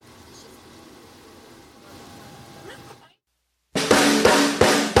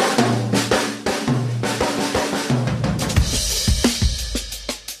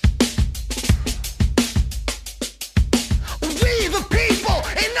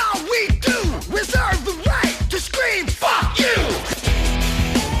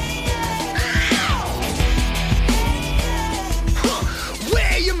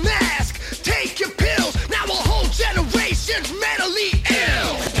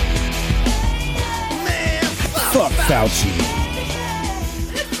Fuck Fauci.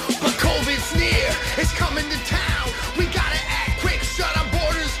 But COVID's near, it's coming to town. We gotta act quick, shut our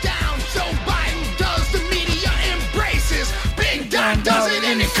borders down. Joe Biden does, the media embraces. Big Don does it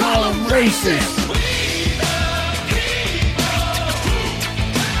and they call him racist.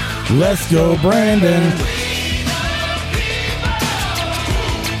 Let's go, Brandon.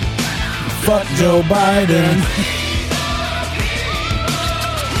 Fuck Joe Biden.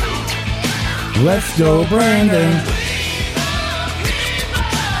 Let's go, Brandon.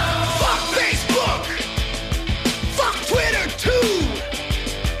 Fuck Facebook. Fuck Twitter too.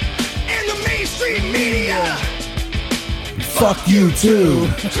 And the mainstream media. Fuck you too.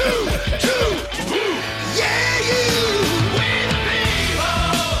 Yeah, you.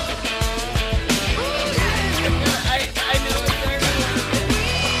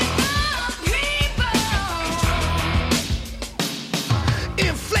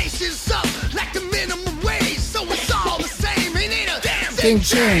 Inflation's up like the minimum wage, so it's all the same. It ain't a damn thing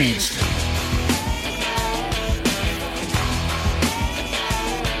changed.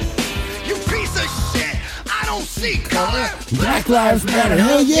 You piece of shit. I don't see color. Black Lives Matter.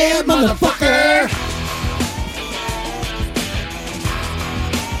 Hell yeah, motherfucker.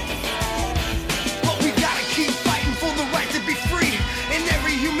 But we gotta keep fighting for the right to be free. And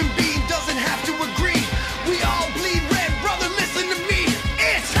every human being doesn't have to agree. We all bleed red, brother, listen to me.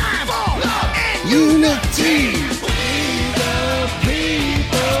 It's time for love and unity.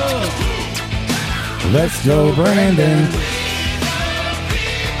 Let's go, Brandon.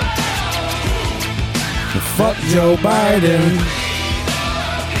 Fuck Joe Biden.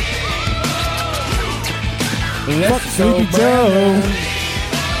 Fuck Sleepy Joe.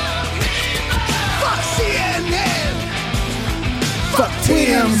 Fuck CNN. Fuck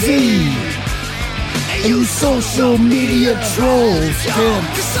TMZ. And you social media trolls can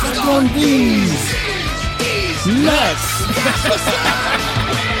suck on these nuts.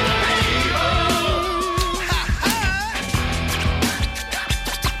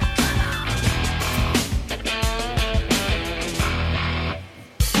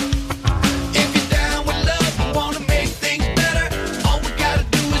 If you're down with love, you wanna make things better. All we gotta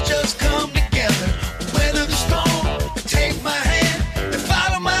do is just come together. Weather the storm, take my hand, and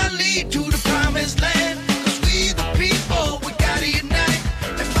follow my lead to the promised land. 'Cause we the people, we gotta unite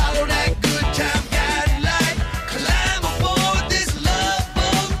and follow that good time guiding light. Climb aboard this love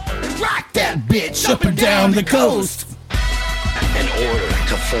boat and rock that bitch Up and down the coast. In order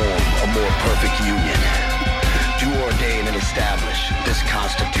to form a more perfect union, do ordain and establish this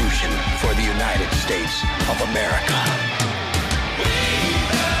Constitution for the United States of America.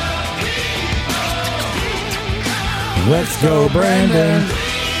 Let's go, Brandon.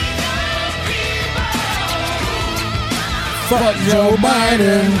 Fuck Joe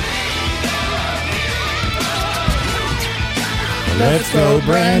Biden. Let's go,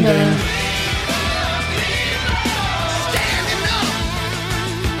 Brandon. Standing up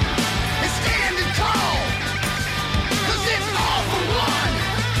and standing tall. 'Cause it's all for one.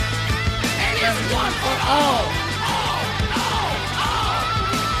 And it's one for all.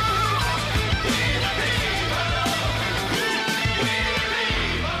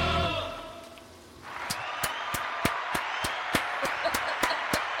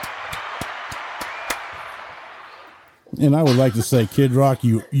 And I would like to say, Kid Rock,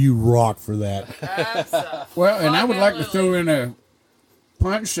 you rock for that. Well, and I would like to throw in a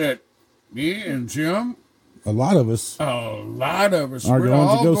punch that me and Jim, A lot of us. a lot of us, Are we're going to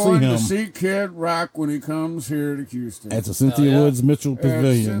all go see going him. to see Kid Rock when he comes here to Houston. At the Cynthia Woods Mitchell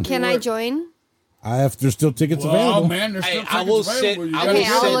Pavilion. Can I join? There's still tickets Well, available. man, there's still Hey, I tickets will available. sit- You I gotta will Okay,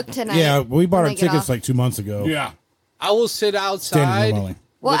 get I'll sit- it. look tonight. Yeah, we bought when our I get tickets off. like 2 months ago. Yeah. I will sit Standing outside room only.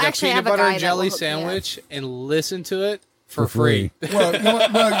 Well, with actually, I a have peanut a butter guy and that jelly will hook me up. sandwich and listen to it for For free. free.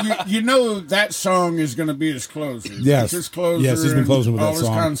 Well, you know that song is going to be his closer. Yes. It's his closer. Yes, he's been in closing with all that his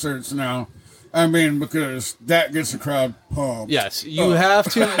song. concerts now. I mean, because that gets the crowd pumped. Yes, you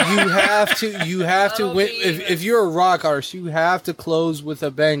have to. You have to. You have to. Win. If you're a rock artist, you have to close with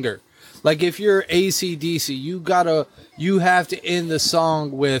a banger. Like if you're AC/DC, you have to end the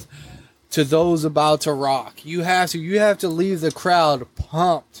song with "To those about to rock." You have to leave the crowd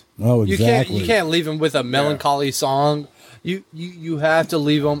pumped. Oh, exactly. You can't leave them with a melancholy song. You have to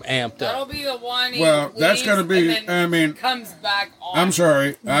leave them amped That'll up. be the one. Well, that's gonna be- and then I mean, comes back on. I'm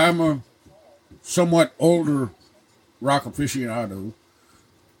sorry. I'm a somewhat older rock aficionado,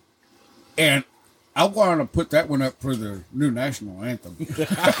 and I want to put that one up for the new national anthem.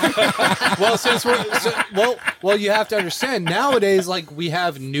 Well, well, you have to understand nowadays. Like we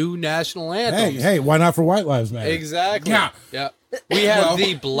have new national anthems. Hey, why not for White Lives Matter? Exactly. Yeah. Yeah. We have Well,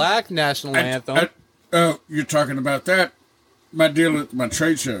 the Black national anthem. Oh, you're talking about that? My deal at my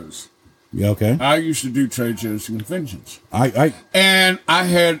trade shows. Yeah, okay. I used to do trade shows and conventions. I And I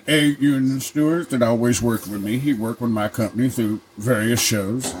had a union steward that always worked with me. He worked with my company through various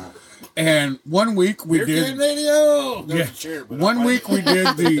shows. And one week we did. Yeah. One week we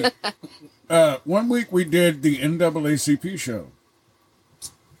did the. One week we did the NAACP show,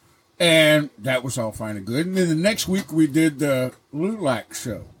 and that was all fine and good. And then the next week we did the LULAC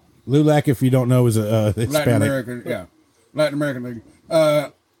show. LULAC, if you don't know, is a Hispanic. Latin American, yeah, Latin American lady.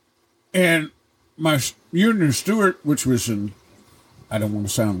 And my union steward, which was I don't want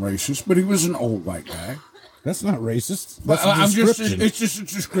to sound racist, but he was an old white guy. That's not racist. That's a I'm description. it's just a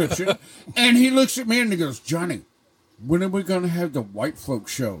description. And he looks at me and he goes, Johnny, when are we going to have the white folk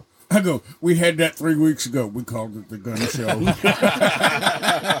show? I go, we had that 3 weeks ago. We called it the gun show.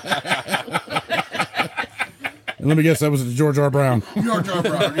 And let me guess, that was George R. Brown. George R.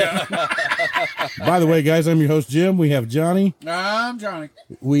 Brown, yeah. By the way, guys, I'm your host, Jim. We have Johnny. I'm Johnny.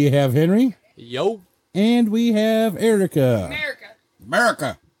 We have Henry. Yo. And we have Erica.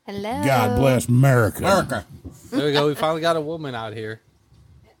 America. Hello. God bless America. America. There we go. We finally got a woman out here.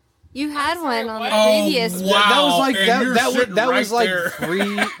 You had one on the Oh, previous. wow. That was like and you're that sitting was right like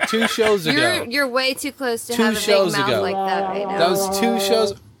there. 2 shows ago. You're way too close to Two have a shows big mouth ago. like that right now. That was 2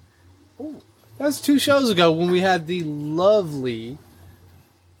 shows. Ooh, that was 2 shows ago when we had the lovely.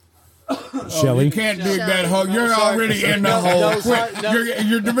 Shelley. You can't dig that hole. You're already in the No, hole. sorry, Quit. no.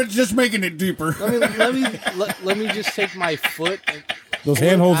 You're just making it deeper. Let me just take my foot. Those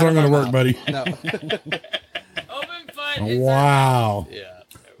handholds aren't going to work, buddy. No. Open foot. It's Wow. Yeah.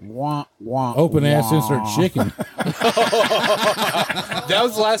 Wah, wah, Open ass wah. insert chicken. That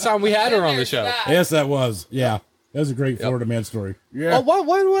was the last time we had her on the show. Yes, that was. Yeah. That was a great Florida man story. Yeah. Oh,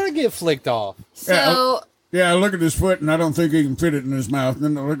 why would I get flicked off? So Yeah, I look at his foot and I don't think he can fit it in his mouth.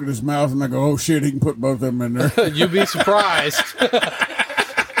 Then I look at his mouth and I go, oh shit, he can put both of them in there. You'd be surprised.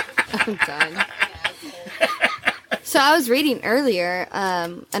 I'm done. So I was reading earlier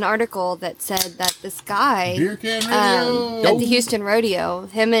an article that said that this guy Beer can radio. at the Houston rodeo,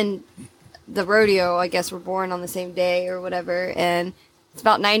 him and the rodeo, I guess, were born on the same day or whatever, and it's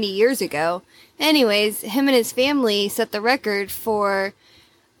about 90 years ago. Anyways, him and his family set the record for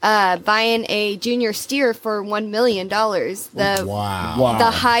buying a junior steer for $1 million. Wow.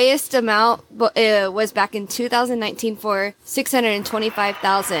 The highest amount was back in 2019 for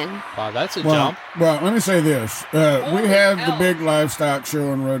 $625,000. Wow, that's a Well, jump. well, let me say this. We have the big livestock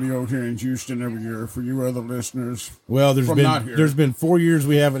show and rodeo here in Houston every year for you other listeners. Well, From not here. there's been 4 years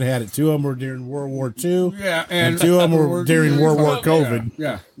we haven't had it. 2 of them were during World War II. Yeah, And 2 of them were during World War COVID.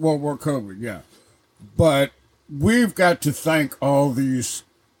 Yeah, World War COVID, yeah. But we've got to thank all these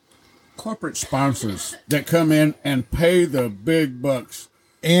corporate sponsors that come in and pay the big bucks.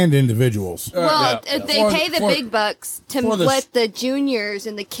 And individuals. Well, yeah. they For- pay the for- big bucks to for the- let the juniors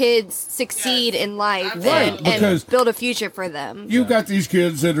and the kids succeed in life Right, because- and build a future for them. You've got these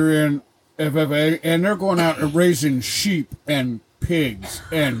kids that are in FFA and they're going out and raising sheep and pigs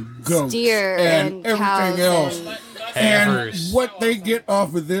and goats Deer and and cows everything else. and- And Heifers. what they get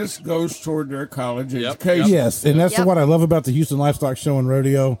off of this goes toward their college Yep, education. Yes, and that's Yep. what I love about the Houston Livestock Show and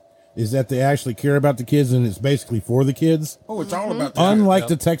Rodeo is that they actually care about the kids and it's basically for the kids. Oh, it's all about that. Unlike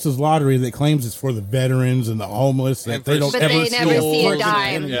the Texas Lottery that claims it's for the veterans and the homeless that And they for don't But ever they never see a towards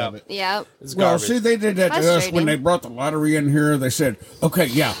dime. any of it. Yep. It's Well, garbage. see, they did that to us Frustrating. when they brought the lottery in here. They said, okay,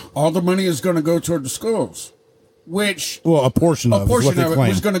 yeah, all the money is going to go toward the schools, which Well, a portion of a it is what portion they of it claim.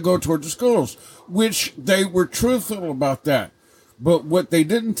 was going to go toward the schools, which they were truthful about that. But what they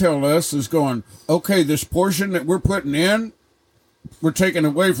didn't tell us is going, okay, this portion that we're putting in, we're taking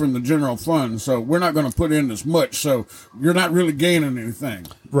away from the general fund, so we're not going to put in as much, so you're not really gaining anything.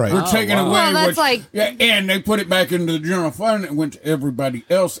 Right. We're taking wow. away Well, that's like- yeah, and they put it back into the general fund and went to everybody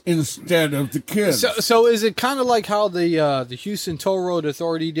else instead of the kids. So is it kind of like how the Houston Toll Road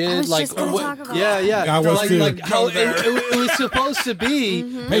Authority did? I was like just gonna talk about yeah, yeah. I was like, too. like how Go there. it was supposed to be.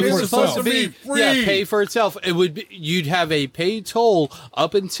 Pay It for was supposed itself. to be Free. yeah, pay for itself. It would be, you'd have a paid toll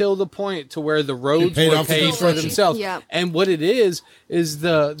up until the point to where the roads paid were off the paid for construction. themselves. Yeah. And what it is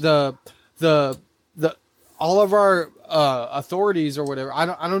the all of our authorities or whatever. I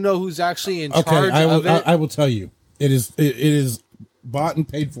don't know who's actually in Okay, charge of it. I will tell you. It is bought and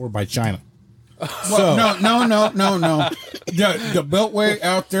paid for by China. Well, no. The beltway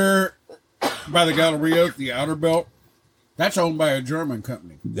out there by the Galleria, the outer belt, that's owned by a German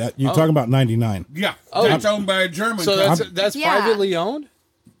company. That you're talking about 99. Yeah, Oh. that's owned by a German So company. that's Yeah. privately owned.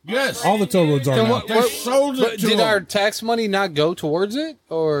 Yes. All the toll roads are Then now. what- They sold it But to did them. our tax money not go towards it,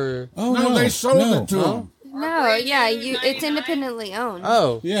 or Oh, No, they sold no. it to them. No, yeah, it's independently owned.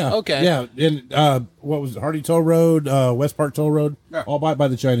 Oh, Yeah. Okay. Yeah. And what was it? Hardy Toll Road, West Park Toll Road, Yeah. all bought by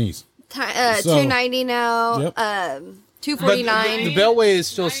the Chinese. So- $2.90 now. Yep. But $2.49. the Beltway is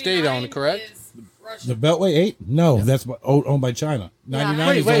still state owned, correct? The Beltway 8? No, that's owned by China.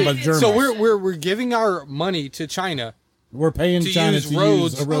 99 is owned by the Germans. So we're giving our money to China We're paying to China use to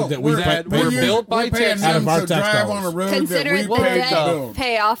roads use a road that we that pay were for. built by We're paying Texas. Out of them our to tax drive dollars. on a road Consider that it we the paid to debt build.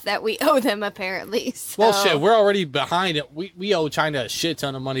 payoff that we owe them, apparently. So. Well, shit, we're already behind it. We owe China a shit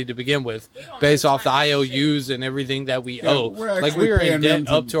ton of money to begin with, based off the IOUs and everything that we owe. We're Like actually we are paying in them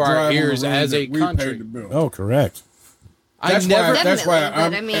debt up to our drive on a ears road as a that we paid country. to build. Oh, correct. That's Definitely, why but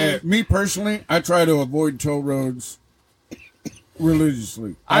I'm, I mean- me personally, I try to avoid toll roads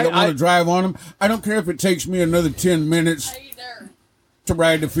religiously. I don't want to drive on them. I don't care if it takes me another 10 minutes to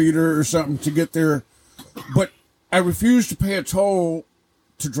ride the feeder or something to get there, but I refuse to pay a toll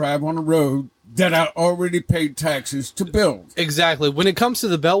to drive on a road that I already paid taxes to build. Exactly. When it comes to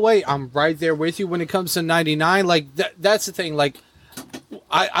the Beltway, I'm right there with you. When it comes to 99, like that's the thing. Like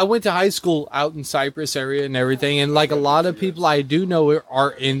I went to high school out in Cypress area and everything, and like a lot of people I do know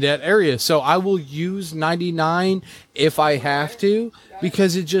are in that area. So I will use 99 if I have to,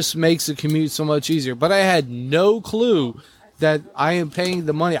 because it just makes the commute so much easier. But I had no clue that I am paying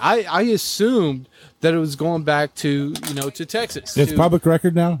the money. I assumed that it was going back to to Texas. It's to- public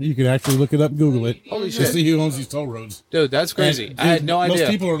record now. You can actually look it up, Google it. Holy to shit. see who owns these toll roads. Dude, that's crazy. And, I had dude, no idea. Most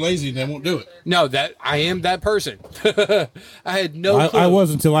people are lazy and they won't do it. No, that I am that person. I had no clue. I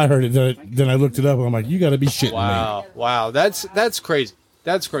was until I heard it. Then I looked it up and I'm like, you got to be shitting me. Wow. That's crazy.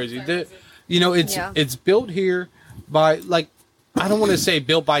 That's crazy. Yeah. It's built here by, like, I don't want to say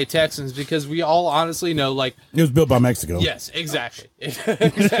built by Texans, because we all honestly know, like, It was built by Mexico. yes, exactly.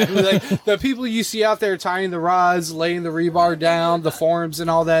 Exactly. Like the people you see out there tying the rods, laying the rebar down, the forms and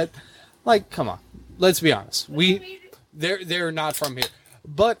all that. Like, come on. Let's be honest. They're not from here.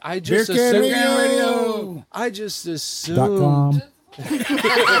 But I just Beer Can assumed Radio. I just assumed .com.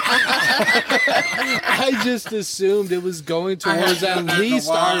 I just assumed it was going towards at least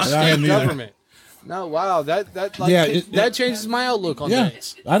our I state hadn't either. government. No, wow, that Yeah, that changes my outlook on Yeah,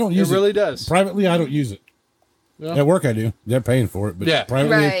 things. I don't use it. It really does. Privately, I don't use it. Yeah. At work, I do. They're paying for it, but Yeah.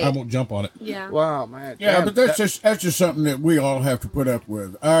 privately, Right. I won't jump on it. Yeah. Wow, man. Yeah, Damn, but that's just something that we all have to put up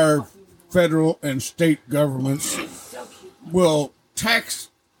with. Our federal and state governments will tax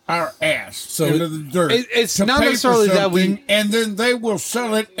our ass So into the dirt. it's to not pay for necessarily that we- something, and then they will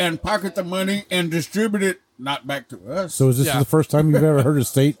sell it and pocket the money and distribute it not back to us. So is this Yeah. the first time you've ever heard a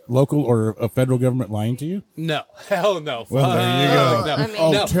state, local, or a federal government lying to you? No, hell no. Well, there you go. No, I mean-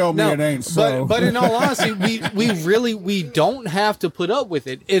 Oh, no, tell me no. it ain't so. But in all honesty, we don't have to put up with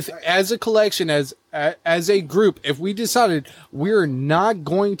it. If as a collection, as a group, if we decided we're not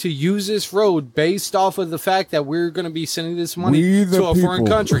going to use this road based off of the fact that we're going to be sending this money We the to a foreign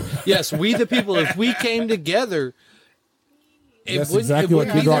people. country, yes, we the people. If we came together, That's exactly what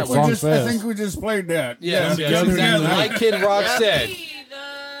Kid Rock We song just, says. I think we just played that. yes, Yeah, yes, the other exactly. night. Like Kid Rock said,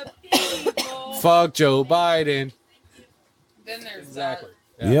 "Fuck Joe Biden." Then there's Exactly.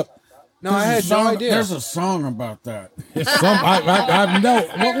 Yep. No, I had There's a no song- idea. There's a song about that. It's I know.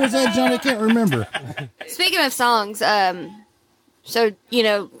 What was that, John? I can't remember. Speaking of songs, so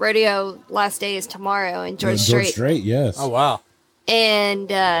rodeo last day is tomorrow in George Strait, yes. Oh wow. and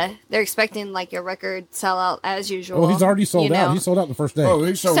they're expecting like a record sellout as usual. Oh, he's already sold you out. know. He sold out the first day. Oh,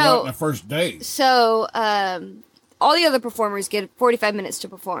 he sold So- out in the first day. So all the other performers get 45 minutes to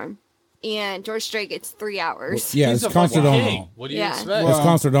perform, and George Strait gets 3 hours. yeah, He's it's a concert fucking only. king. What do you Yeah. expect? It's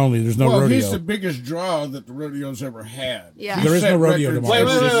concert only. There's no Well, rodeo. he's the biggest draw that the rodeo's ever had. Yeah. He There is set no rodeo records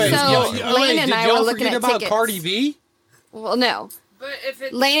tomorrow. Wait. So, Y'all- Lane and did I y'all were looking forget at about tickets. Cardi B? Well, no. But if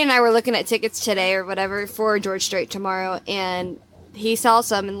it's Lane and I were looking at tickets today or whatever for George Strait tomorrow, and he saw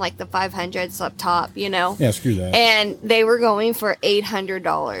some in like the 500s up top, Yeah, screw that. and they were going for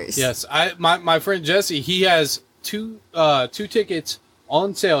 $800. Yes, my friend Jesse, he has two tickets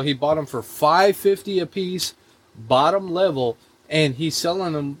on sale. He bought them for $550 a piece, bottom level, and he's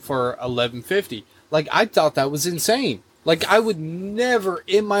selling them for $1150. Like, I thought that was insane. Like, I would never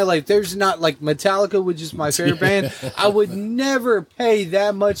in my life, there's not like Metallica, which is my favorite band. I would never pay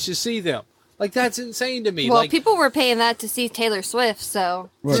that much to see them. Like, that's insane to me. Well, like, people were paying that to see Taylor Swift, so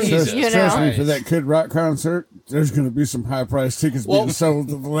Well, Jesus trust me, Christ. for that Kid Rock concert, there's going to be some high price tickets Well- being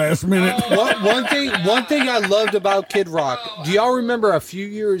sold at the last minute. one thing I loved about Kid Rock. Do y'all remember a few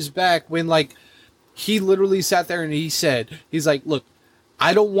years back when like he literally sat there and he said, he's like, look,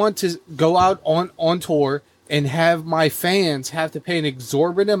 I don't want to go out on tour and have my fans have to pay an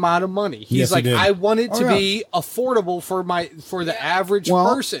exorbitant amount of money. He's Yes, he like, did. I want it to yeah. be affordable for the average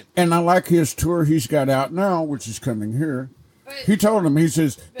person. And I like his tour he's got out now, which is coming here. He told him, he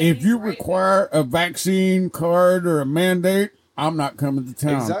says, if he's you right require a vaccine card or a mandate, I'm not coming to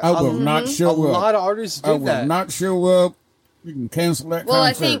town. Exactly. I will not A show up. lot of artists I did will that. not show up. You can cancel that Well,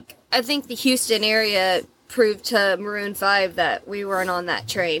 concert. I think the Houston area proved to Maroon 5 that we weren't on that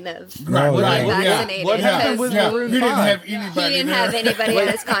train of Right, we're right. not Yeah. vaccinated. What happened because with Maroon He didn't 5? have he anybody didn't there. have anybody at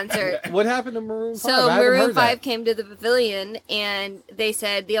his concert. What happened to Maroon 5? So I haven't Maroon heard 5 that. came to the pavilion, and they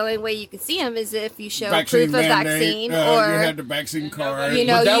said the only way you can see him is if you show Vaccine proof of mandate, vaccine, you or had the vaccine card. you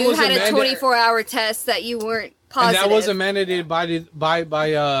know But that you was a had a mandate. 24-hour test that you weren't And positive that wasn't mandated by the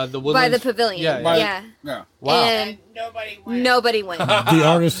Woodlands. by the pavilion. Yeah, By- yeah. Yeah. Wow. And And nobody went. nobody went. The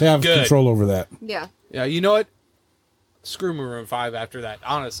artists have Good. control over that. Yeah. Yeah, you know what? Screw Maroon 5 after that,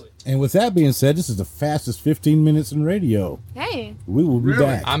 honestly. And with that being said, this is the fastest 15 minutes in radio. Hey. We will be Really?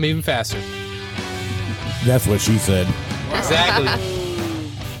 back. I'm even faster. That's what she said. Exactly.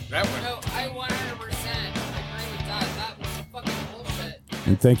 That one. No, I 100% agree with that. That was fucking bullshit.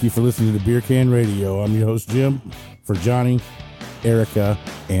 And thank you for listening to Beer Can Radio. I'm your host, Jim, for Johnny, Erica,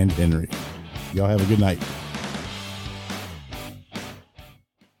 and Henry. Y'all have a good night.